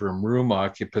revenue from room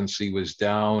occupancy was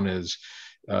down as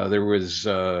there was,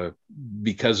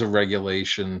 because of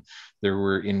regulation, there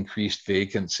were increased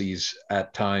vacancies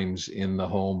at times in the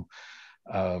home.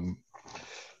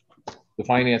 The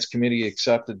Finance Committee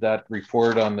accepted that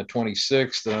report on the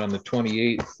 26th, and on the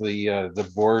 28th,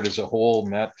 the board as a whole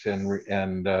met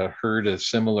and heard a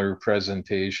similar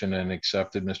presentation and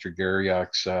accepted Mr.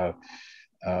 Garriock's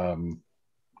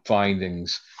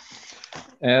findings.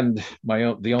 And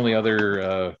the only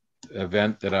other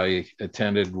event that I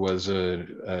attended was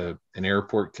an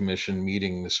airport commission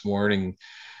meeting this morning.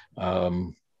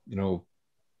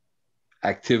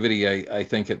 Activity I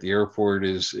think at the airport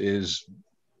is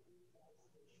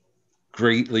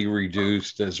greatly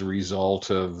reduced as a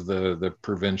result of the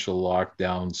provincial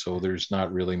lockdown, so there's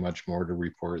not really much more to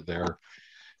report there.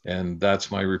 And that's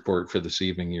my report for this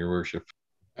evening, Your Worship.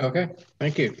 Okay,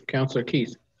 thank you. Councillor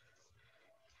Keith.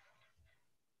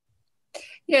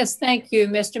 Yes, thank you,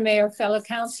 Mr. Mayor, fellow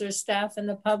councillors, staff, and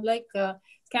the public.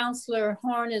 Councillor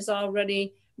Horn has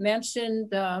already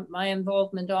mentioned my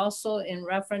involvement also in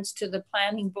reference to the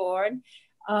planning board.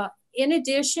 In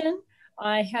addition,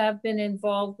 I have been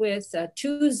involved with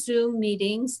 2 Zoom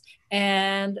meetings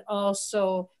and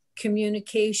also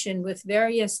communication with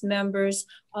various members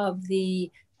of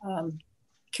the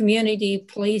Community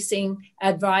Policing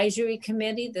Advisory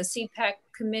Committee, the CPAC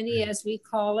committee as we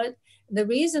call it. The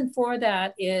reason for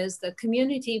that is the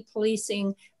Community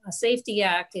Policing Safety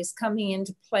Act is coming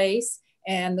into place,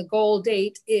 and the goal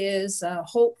date is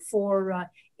hoped for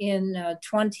in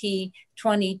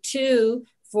 2022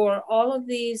 for all of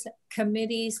these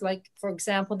committees, like, for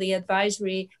example, the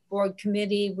Advisory Board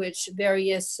Committee, which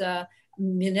various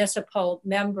municipal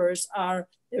members are,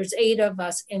 there's 8 of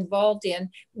us involved in,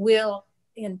 will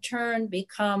in turn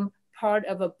become part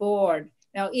of a board.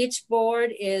 Now, each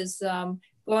board is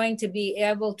going to be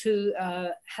able to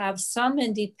have some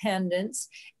independence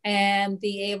and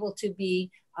be able to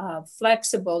be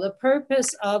flexible. The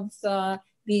purpose of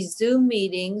these Zoom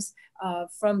meetings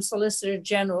from Solicitor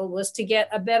General was to get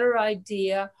a better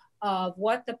idea of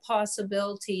what the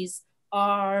possibilities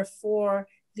are for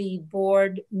the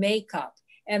board makeup.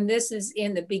 And this is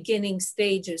in the beginning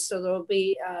stages, so there'll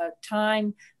be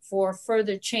time for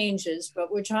further changes,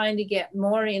 but we're trying to get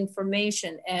more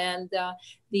information, and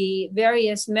the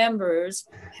various members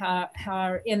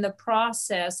are in the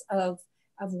process of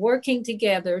working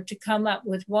together to come up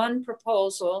with one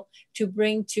proposal to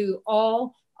bring to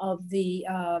all of the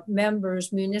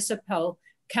members, municipal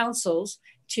councils,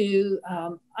 to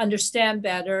understand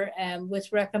better and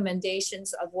with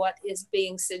recommendations of what is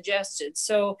being suggested.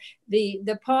 So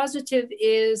the positive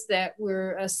is that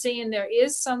we're seeing there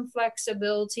is some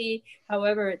flexibility.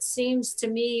 However, it seems to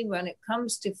me when it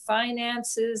comes to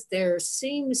finances, there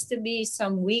seems to be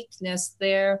some weakness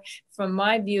there from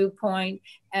my viewpoint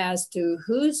as to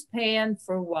who's paying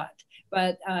for what.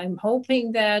 But I'm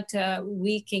hoping that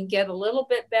we can get a little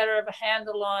bit better of a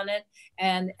handle on it,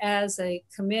 and as a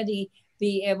committee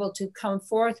be able to come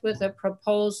forth with a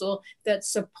proposal that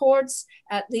supports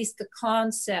at least the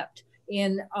concept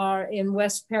in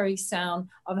West Parry Sound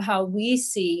of how we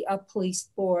see a police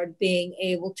board being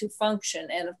able to function.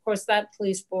 And of course that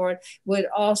police board would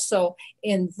also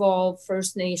involve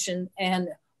First Nation and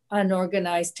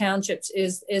unorganized townships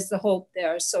is the hope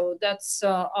there. So that's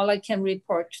all I can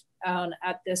report on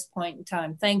at this point in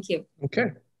time. Thank you.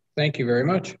 Okay, thank you very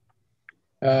much.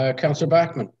 Councillor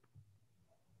Bachman.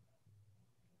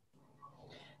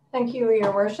 Thank you,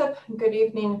 Your Worship. Good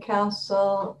evening,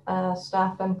 Council,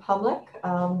 staff, and public.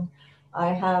 I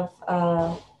have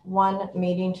one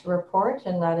meeting to report,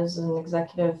 and that is an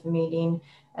executive meeting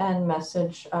and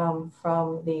message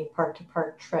from the Park to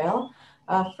Park Trail.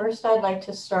 First, I'd like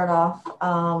to start off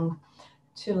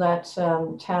to let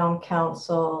Town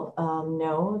Council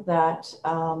know that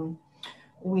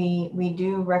we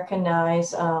do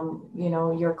recognize, you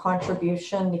know, your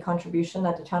contribution, the contribution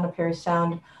that the Town of Parry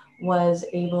Sound was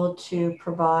able to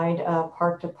provide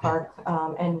Park to Park,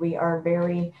 and we are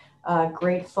very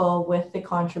grateful with the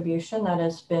contribution that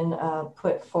has been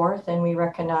put forth, and we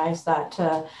recognize that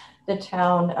the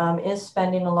town is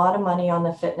spending a lot of money on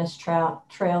the fitness trail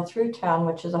through town,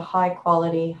 which is a high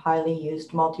quality, highly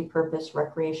used, multi-purpose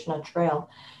recreational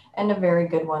trail, and a very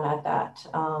good one at that.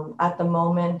 At the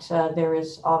moment, there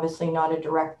is obviously not a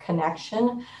direct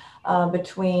connection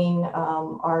between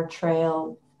our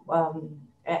trail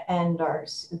and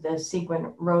the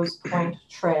Seguin Rose Point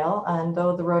Trail. And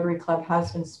though the Rotary Club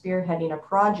has been spearheading a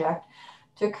project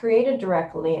to create a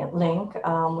direct link,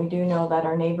 we do know that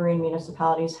our neighboring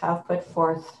municipalities have put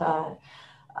forth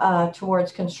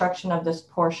towards construction of this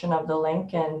portion of the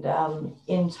link. And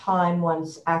in time,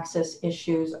 once access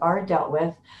issues are dealt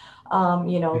with,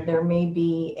 you know, there may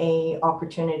be a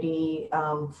opportunity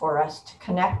for us to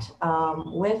connect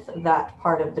with that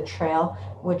part of the trail,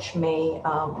 which may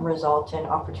result in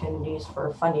opportunities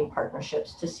for funding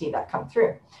partnerships to see that come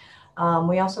through.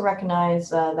 We also recognize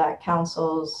that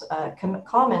Council's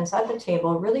comments at the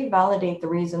table really validate the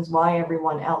reasons why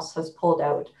everyone else has pulled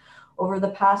out. Over the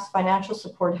past, financial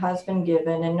support has been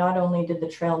given, and not only did the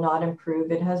trail not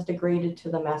improve, it has degraded to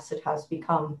the mess it has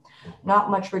become. Not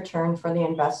much return for the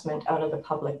investment out of the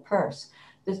public purse.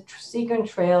 The Seguin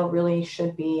Trail really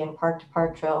should be, and Park to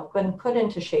Park Trail, been put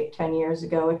into shape 10 years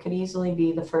ago. It could easily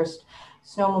be the first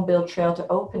snowmobile trail to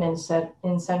open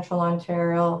in Central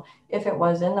Ontario if it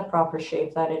was in the proper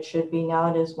shape that it should be.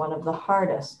 Now it is one of the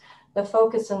hardest. The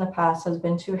focus in the past has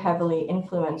been too heavily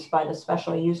influenced by the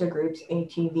special user groups,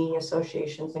 ATV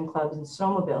associations and clubs and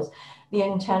snowmobiles. The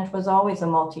intent was always a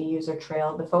multi-user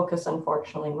trail. The focus,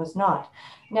 unfortunately, was not.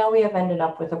 Now we have ended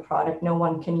up with a product no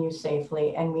one can use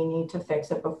safely, and we need to fix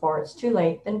it before it's too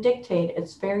late, then dictate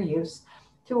its fair use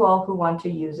to all who want to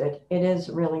use it. It is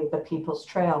really the people's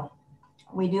trail.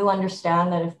 We do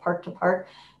understand that if Park to Park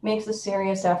makes a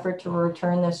serious effort to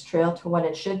return this trail to what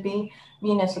it should be,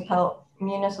 municipal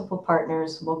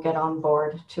partners will get on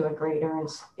board to a greater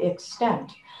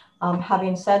extent.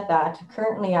 Having said that,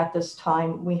 currently at this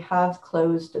time, we have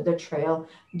closed the trail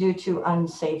due to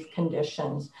unsafe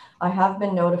conditions. I have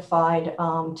been notified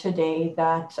today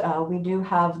that we do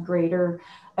have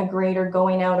a grader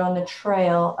going out on the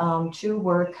trail to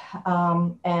work,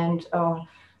 and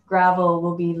gravel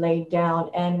will be laid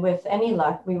down. And with any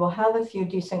luck, we will have a few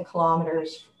decent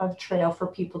kilometers of trail for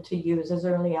people to use as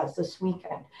early as this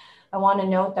weekend. I want to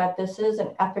note that this is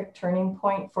an epic turning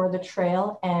point for the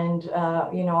trail, and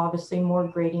you know, obviously more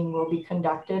grading will be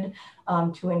conducted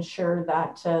to ensure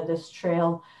that this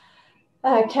trail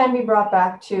can be brought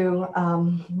back to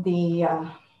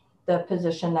the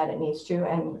position that it needs to,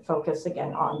 and focus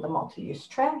again on the multi-use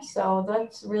trail. So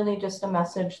that's really just a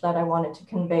message that I wanted to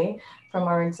convey from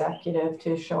our executive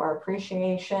to show our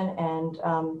appreciation and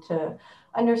to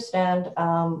understand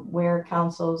where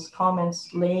Council's comments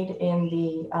laid in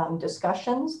the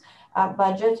discussions at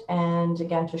budget, and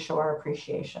again to show our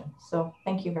appreciation. So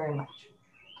thank you very much.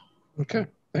 Okay,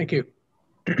 thank you.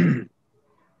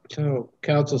 So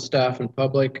Council, staff, and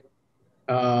public,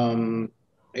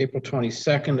 April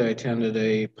 22nd, I attended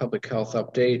a public health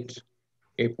update.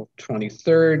 April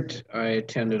 23rd, I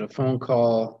attended a phone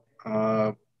call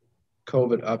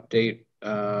COVID update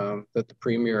that the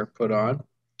Premier put on.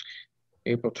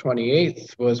 April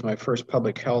 28th was my first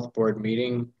public health board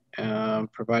meeting,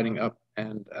 providing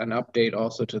an update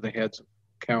also to the heads of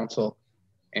council.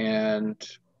 And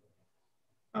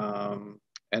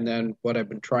then what I've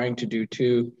been trying to do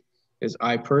too is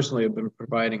I personally have been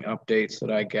providing updates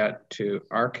that I get to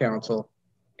our council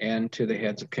and to the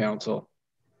heads of council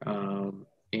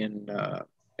in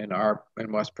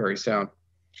West Parry Sound.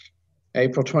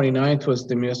 April 29th was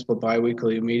the municipal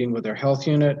biweekly meeting with our health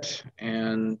unit,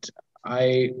 and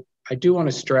I do want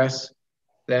to stress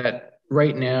that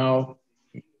right now,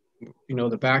 you know,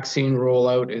 the vaccine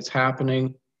rollout is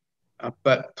happening,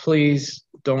 but please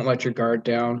don't let your guard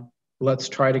down. Let's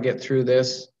try to get through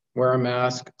this. Wear a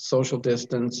mask, social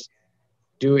distance,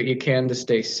 do what you can to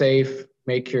stay safe,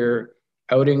 make your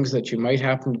outings that you might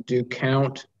happen to do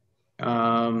count,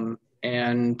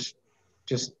 and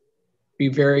just be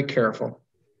very careful.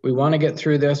 We want to get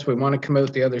through this. We want to come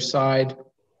out the other side,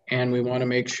 and we want to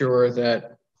make sure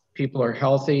that people are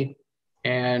healthy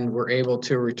and we're able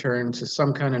to return to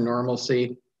some kind of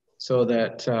normalcy so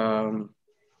that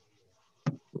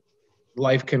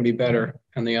life can be better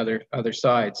on the other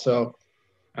side. So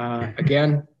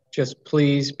again, just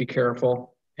please be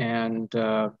careful and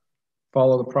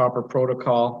follow the proper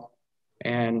protocol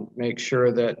and make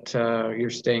sure that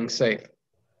you're staying safe.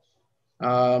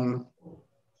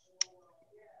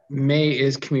 May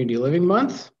is Community Living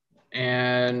Month,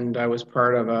 and I was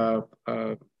part of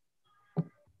a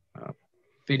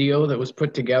video that was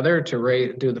put together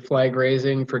to do the flag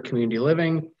raising for community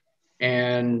living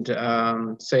and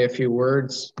say a few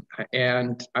words.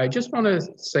 And I just want to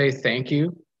say thank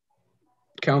you,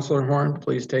 Councillor Horn,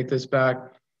 please take this back.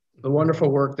 The wonderful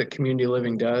work that community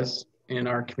living does in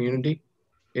our community.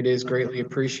 It is greatly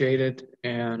appreciated,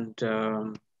 and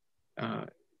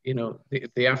you know,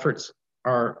 the efforts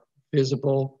are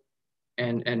visible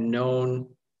and known,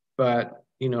 but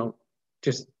you know,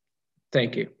 just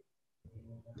thank you.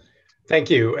 Thank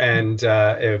you. And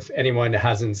if anyone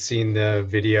hasn't seen the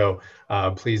video,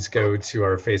 please go to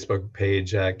our Facebook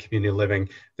page, Community Living.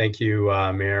 Thank you,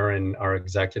 Mayor and our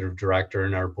Executive Director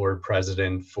and our Board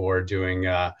President for doing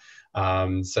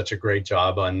such a great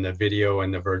job on the video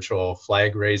and the virtual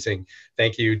flag raising.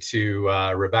 Thank you to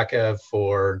Rebecca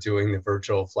for doing the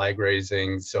virtual flag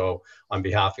raising. So on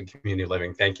behalf of Community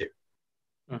Living, thank you.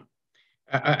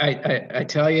 I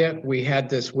tell you, we had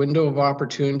this window of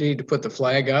opportunity to put the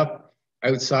flag up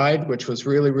outside, which was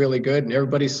really, really good, and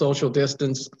everybody's social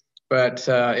distance, but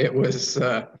it was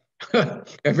a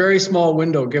very small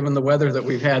window given the weather that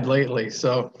we've had lately.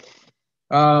 So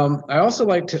I also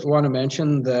want to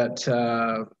mention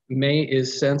that May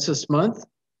is Census Month,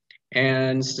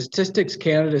 and Statistics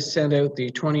Canada sent out the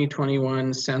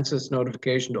 2021 census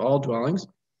notification to all dwellings.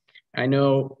 I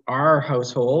know our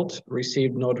household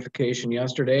received notification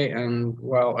yesterday, and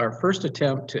while our first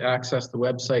attempt to access the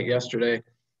website yesterday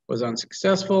was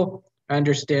unsuccessful, I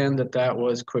understand that that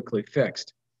was quickly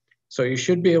fixed. So you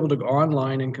should be able to go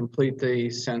online and complete the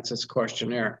census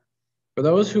questionnaire. For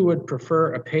those who would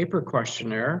prefer a paper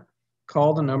questionnaire,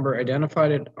 call the number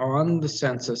identified on the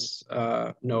census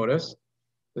notice.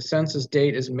 The census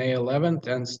date is May 11th,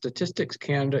 and Statistics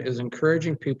Canada is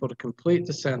encouraging people to complete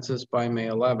the census by May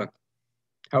 11th.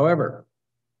 However,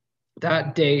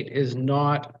 that date is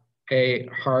not a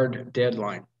hard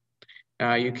deadline.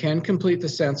 You can complete the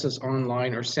census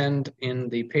online or send in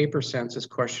the paper census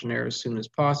questionnaire as soon as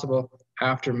possible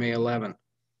after May 11th.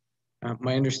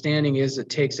 My understanding is it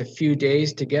takes a few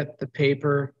days to get the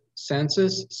paper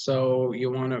census, so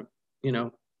you want to, you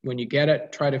know, when you get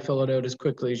it, try to fill it out as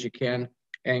quickly as you can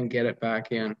and get it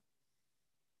back in.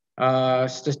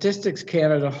 Statistics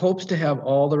Canada hopes to have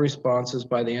all the responses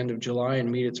by the end of July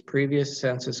and meet its previous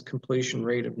census completion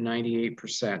rate of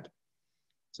 98%.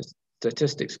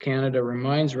 Statistics Canada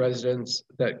reminds residents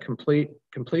that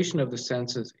completion of the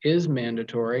census is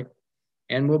mandatory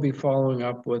and will be following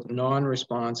up with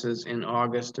non-responses in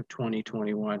August of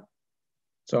 2021.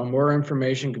 So more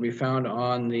information can be found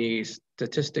on the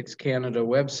Statistics Canada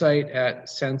website at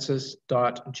census.gc.ca.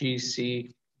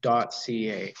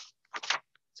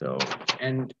 So,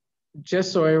 and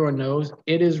just so everyone knows,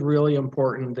 it is really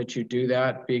important that you do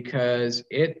that because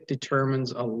it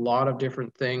determines a lot of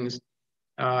different things,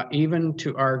 even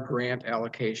to our grant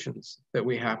allocations that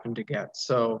we happen to get.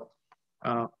 So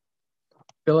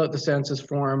fill out the census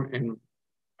form and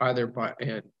either by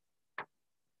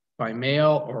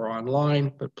mail or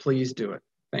online, but please do it.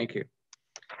 Thank you.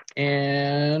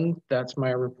 And that's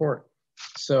my report.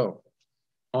 So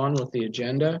on with the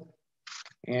agenda.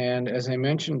 And as I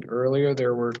mentioned earlier,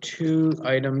 there were 2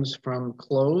 items from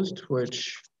closed,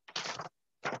 which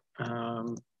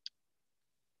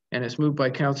And it's moved by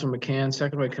Councillor McCann,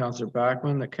 seconded by Councillor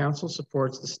Backman, that council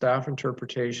supports the staff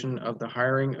interpretation of the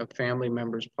hiring of family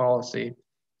members policy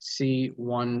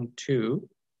C12,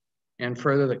 and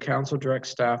further that council directs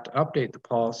staff to update the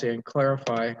policy and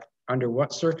clarify under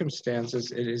what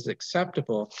circumstances it is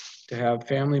acceptable to have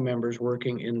family members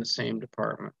working in the same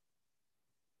department.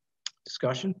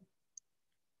 Discussion?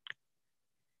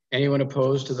 Anyone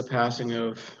opposed to the passing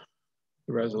of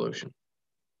the resolution?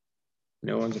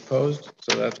 No one's opposed,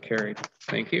 so that's carried.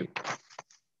 Thank you.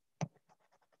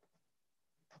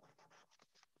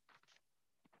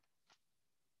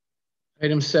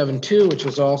 Item 7.2, which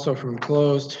was also from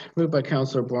closed, moved by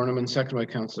Councillor Borneman, seconded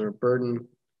by Councillor Burden.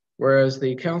 Whereas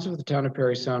the Council of the Town of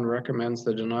Parry Sound recommends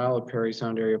the denial of Parry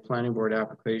Sound Area Planning Board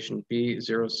application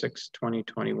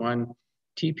B06-2021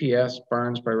 TPS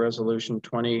Barns by resolution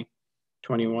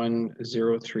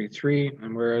 2021-033,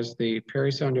 and whereas the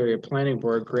Parry Sound Area Planning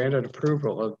Board granted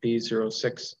approval of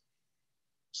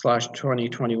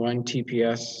B06/2021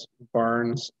 TPS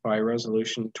Barns by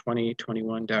resolution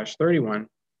 2021-31,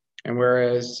 and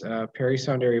whereas Parry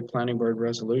Sound Area Planning Board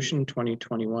resolution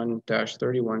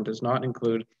 2021-31 does not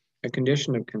include a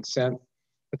condition of consent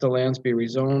that the lands be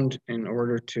rezoned in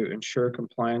order to ensure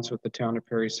compliance with the Town of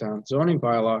Parry Sound zoning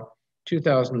bylaw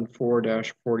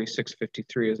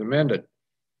 2004-4653 as amended.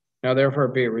 Now therefore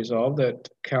be it resolved that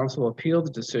council appeal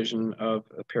the decision of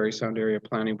the Parry Sound Area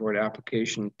Planning Board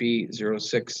application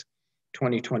B06-2021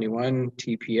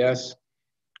 TPS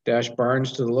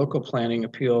Barns to the local planning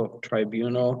appeal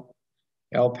tribunal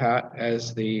LPAT,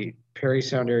 as the Parry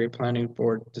Sound Area Planning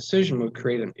Board decision would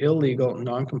create an illegal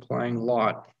non-complying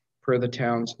lot per the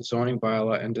town's zoning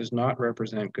bylaw and does not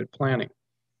represent good planning.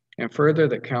 And further,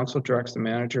 that council directs the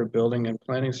manager of building and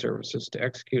planning services to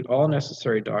execute all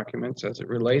necessary documents as it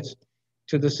relates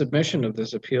to the submission of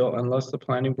this appeal unless the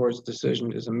planning board's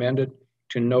decision is amended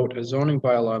to note a zoning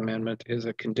bylaw amendment is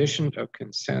a condition of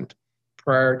consent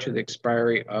prior to the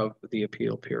expiry of the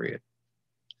appeal period.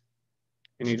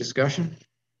 Any discussion?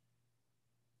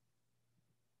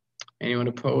 Anyone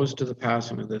opposed to the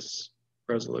passing of this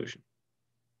resolution?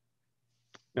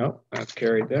 No, that's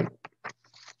carried then.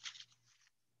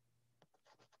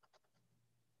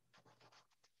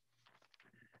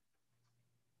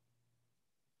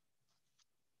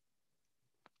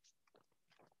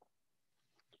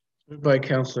 Moved by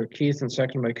Councillor Keith and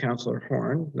seconded by Councillor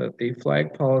Horn that the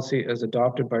flag policy as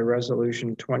adopted by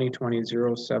resolution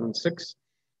 2020-076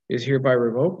 is hereby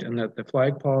revoked, and that the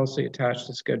flag policy attached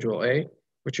to Schedule A,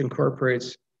 which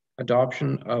incorporates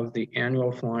adoption of the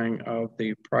annual flying of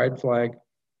the pride flag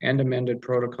and amended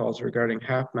protocols regarding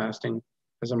half-masting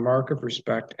as a mark of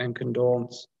respect and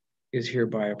condolence, is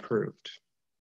hereby approved.